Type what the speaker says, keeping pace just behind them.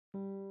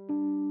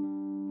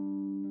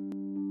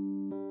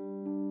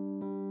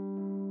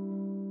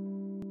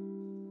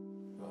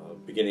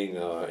beginning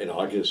in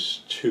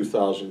August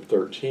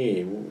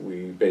 2013,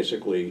 we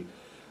basically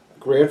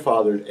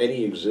grandfathered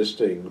any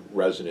existing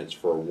residents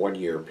for a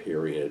one-year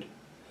period,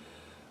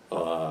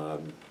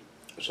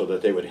 so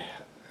that they would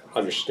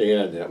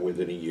understand that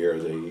within a year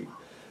they,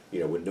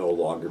 would no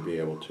longer be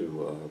able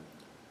to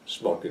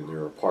smoke in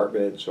their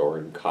apartments or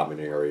in common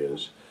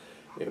areas.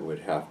 It would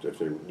have to,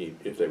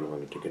 if they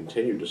wanted to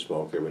continue to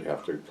smoke, they would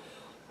have to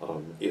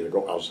either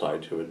go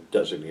outside to a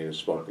designated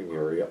smoking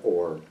area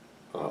or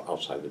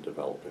outside the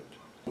development.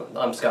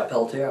 I'm Scott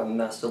Pelletier. I'm a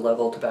Master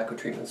Level Tobacco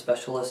Treatment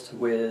Specialist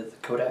with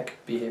Kodak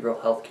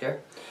Behavioral Healthcare,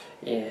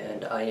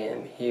 and I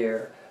am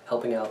here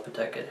helping out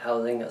Pawtucket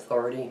Housing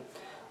Authority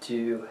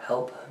to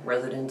help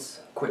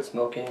residents quit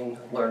smoking,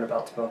 learn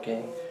about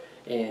smoking,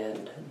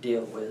 and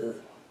deal with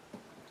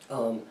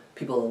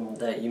people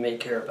that you may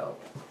care about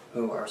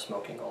who are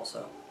smoking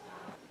also.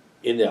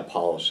 In that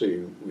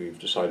policy, we've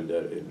decided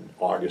that in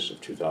August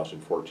of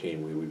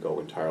 2014 we would go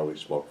entirely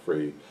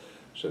smoke-free,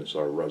 since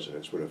our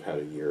residents would have had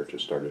a year to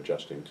start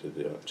adjusting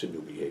to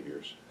new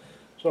behaviors.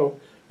 So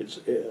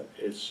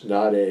it's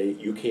not a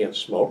you can't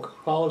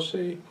smoke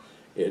policy.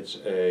 It's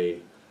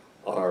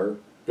our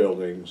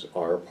buildings,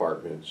 our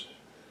apartments,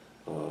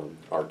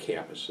 our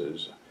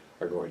campuses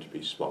are going to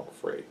be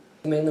smoke-free.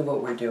 Mainly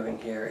what we're doing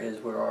here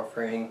is we're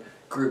offering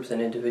groups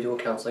and individual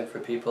counseling for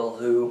people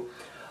who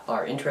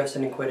are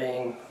interested in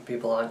quitting,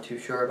 people aren't too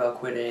sure about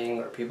quitting,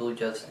 or people who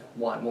just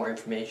want more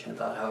information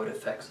about how it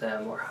affects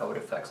them or how it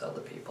affects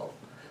other people.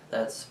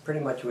 That's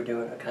pretty much, we're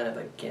doing a kind of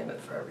a gamut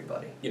for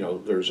everybody.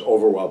 There's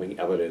overwhelming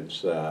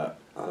evidence that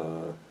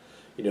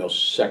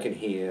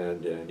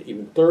secondhand and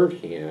even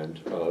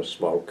third-hand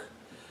smoke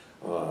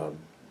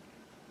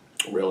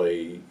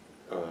really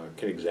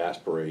can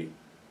exasperate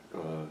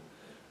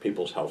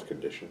people's health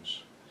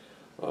conditions.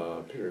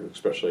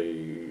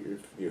 Especially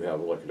if you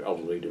have like an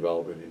elderly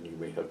development and you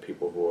may have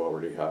people who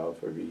already have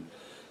maybe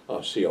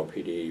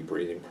COPD,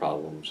 breathing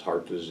problems,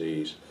 heart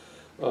disease.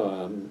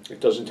 It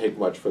doesn't take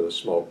much for the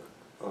smoke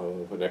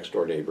of a next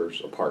door neighbor's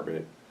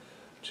apartment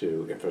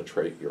to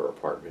infiltrate your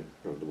apartment,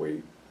 the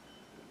way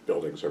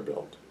buildings are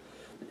built.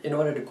 In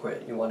order to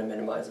quit, you want to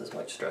minimize as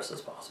much stress as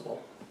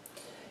possible.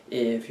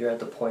 If you're at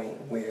the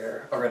point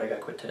where, alright, I got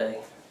to quit today,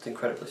 it's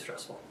incredibly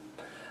stressful.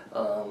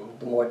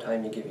 The more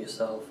time you give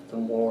yourself, the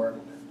more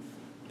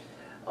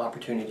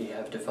opportunity you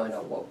have to find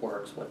out what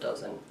works, what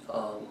doesn't,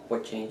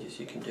 what changes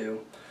you can do.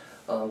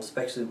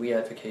 Especially we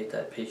advocate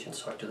that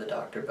patients talk to the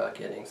doctor about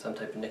getting some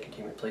type of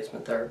nicotine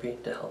replacement therapy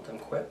to help them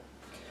quit.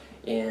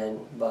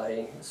 And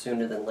by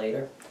sooner than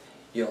later,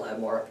 you'll have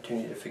more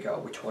opportunity to figure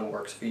out which one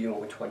works for you and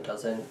which one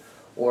doesn't.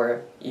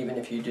 Or even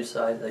if you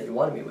decide that you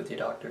want to meet with your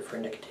doctor for a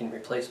nicotine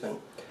replacement,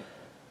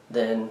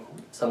 then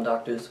some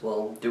doctors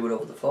will do it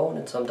over the phone,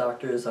 and some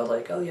doctors are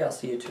like, oh yeah, I'll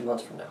see you 2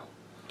 months from now.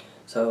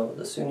 So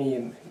the sooner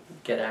you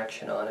get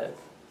action on it,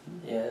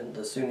 and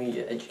the sooner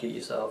you educate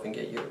yourself and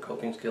get your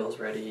coping skills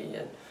ready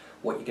and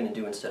what you're going to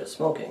do instead of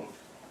smoking,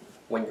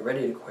 when you're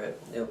ready to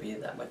quit, it'll be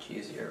that much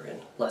easier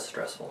and less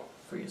stressful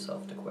for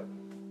yourself to quit.